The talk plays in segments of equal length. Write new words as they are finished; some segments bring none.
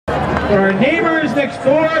For our neighbors next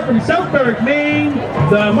door from South Berwick, Maine,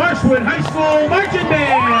 the Marshwood High School Marching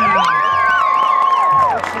Band.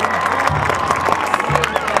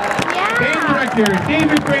 Band director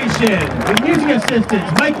David Gratian. The music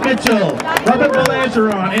assistants Mike Mitchell, Robert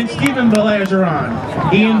Belageron, and Stephen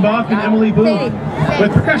Belageron. Ian Bach and Emily Boone.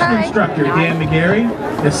 With percussion instructor Dan McGarry.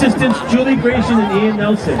 Assistants Julie Gratian and Ian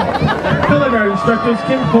Nelson. Color guard instructors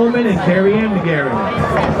Kim Coleman and Carrie Ann McGarry.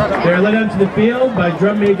 They are led onto the field by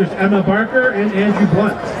drum majors Emma Barker and Andrew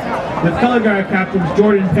Blunt. With color guard captains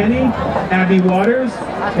Jordan Penny, Abby Waters,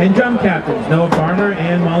 and drum captains Noah Farmer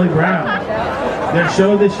and Molly Brown. Their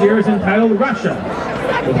show this year is entitled Russia,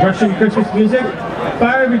 with Russian Christmas music,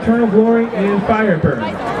 Fire of Eternal Glory, and Firebird.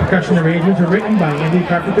 Percussion arrangements are written by Andy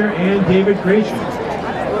Carpenter and David Gratian.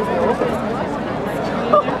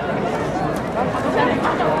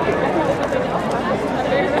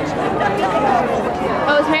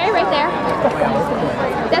 Oh, is Mary right there?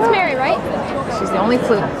 That's Mary, right? She's the only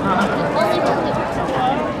flute. Only flute.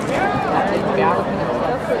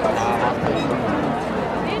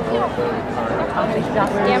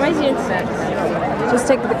 Yeah, my students. Just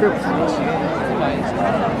take the group.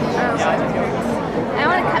 I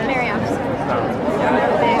want to cut Mary off.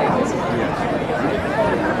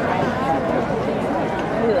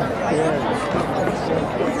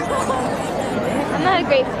 I'm not a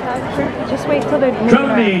great photographer. Just wait till they're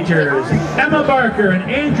Drum majors Emma Barker and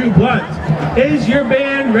Andrew Blunt. Is your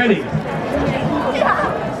band ready?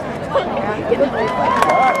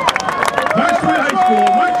 Marshwood High School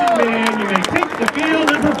Marching Band, you may take the field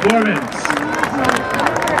in performance.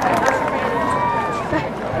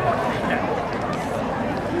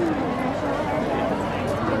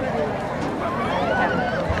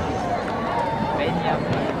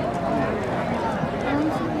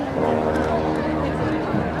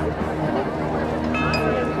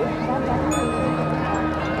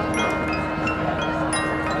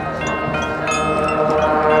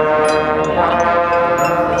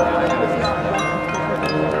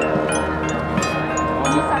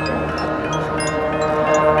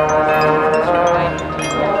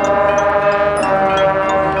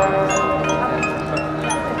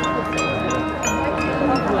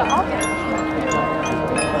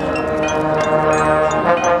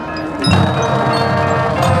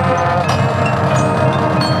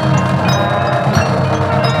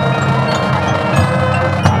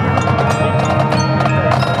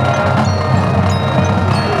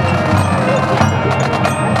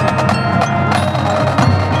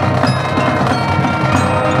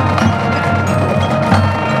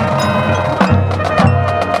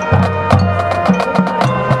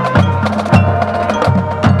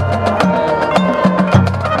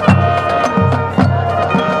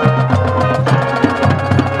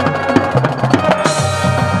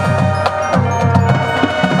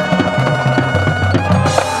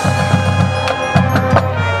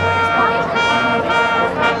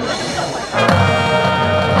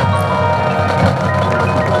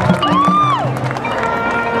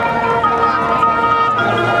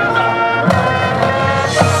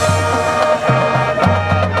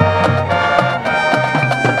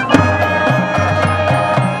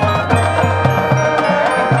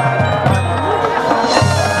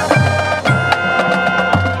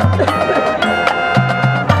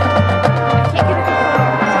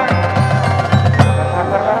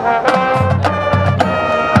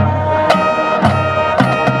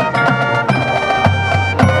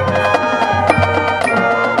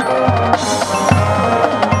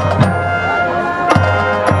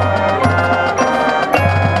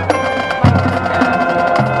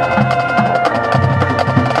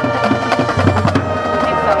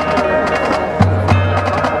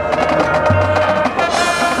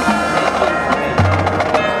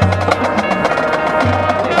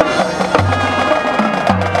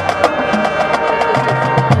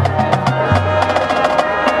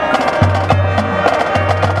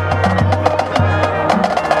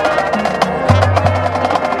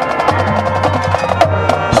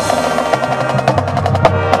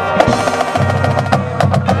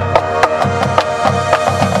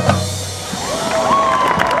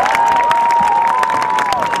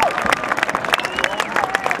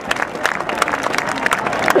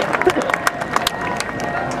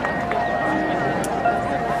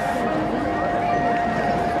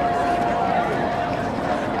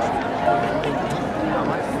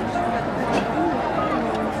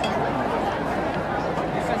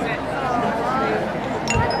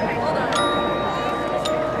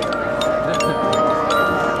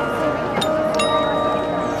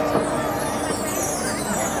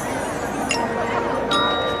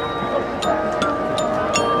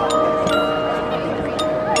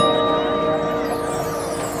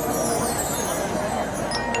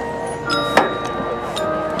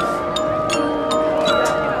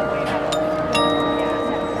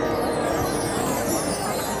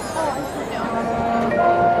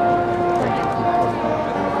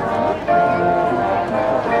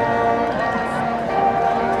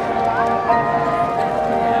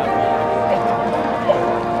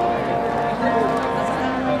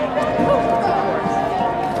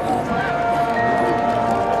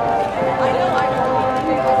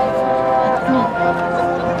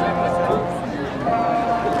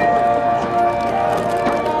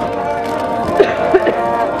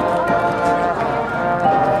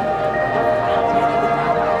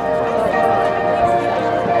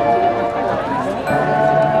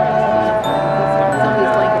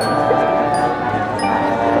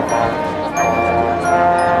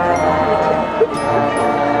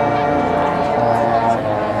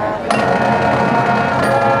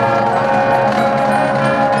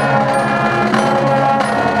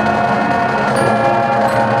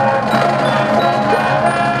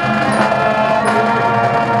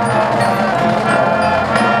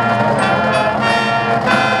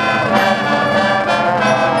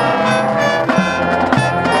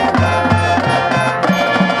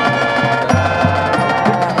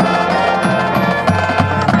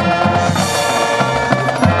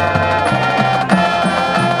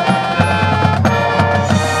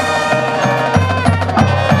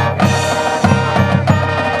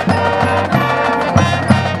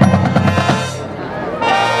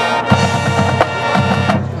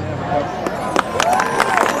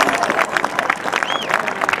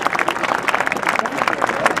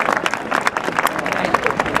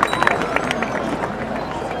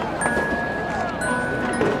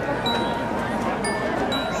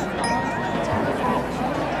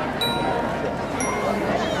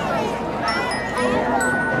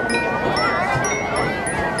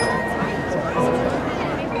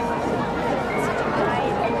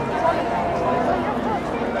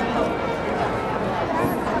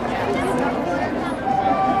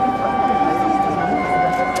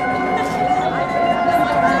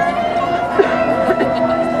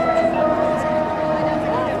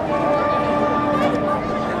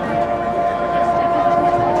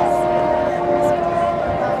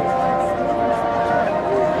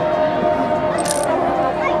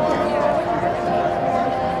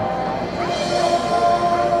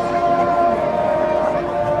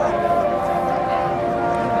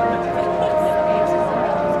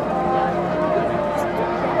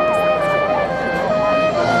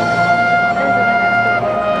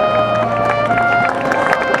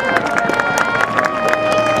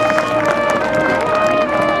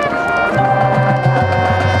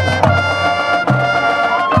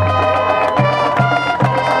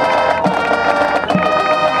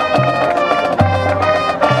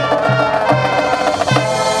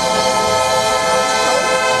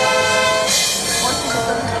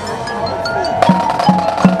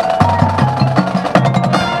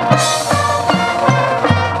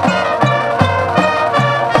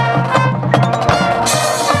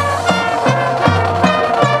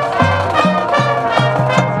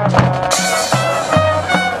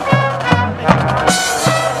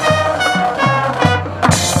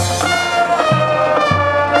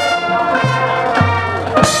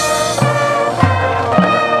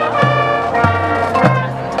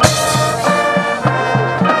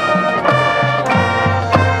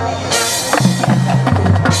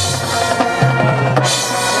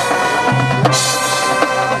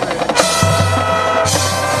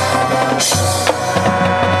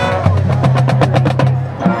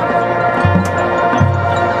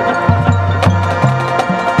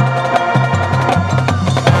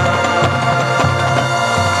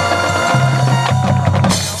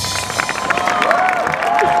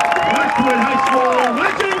 Marshwood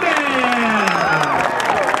Marching Band.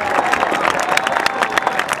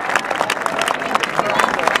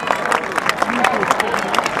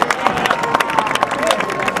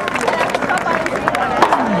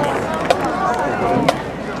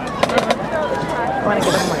 I want to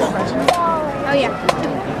get him more impression. Oh, yeah.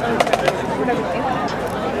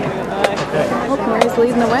 Look, Mary's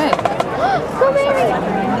leading the way. Go, Mary!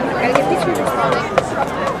 Gotta get pictures.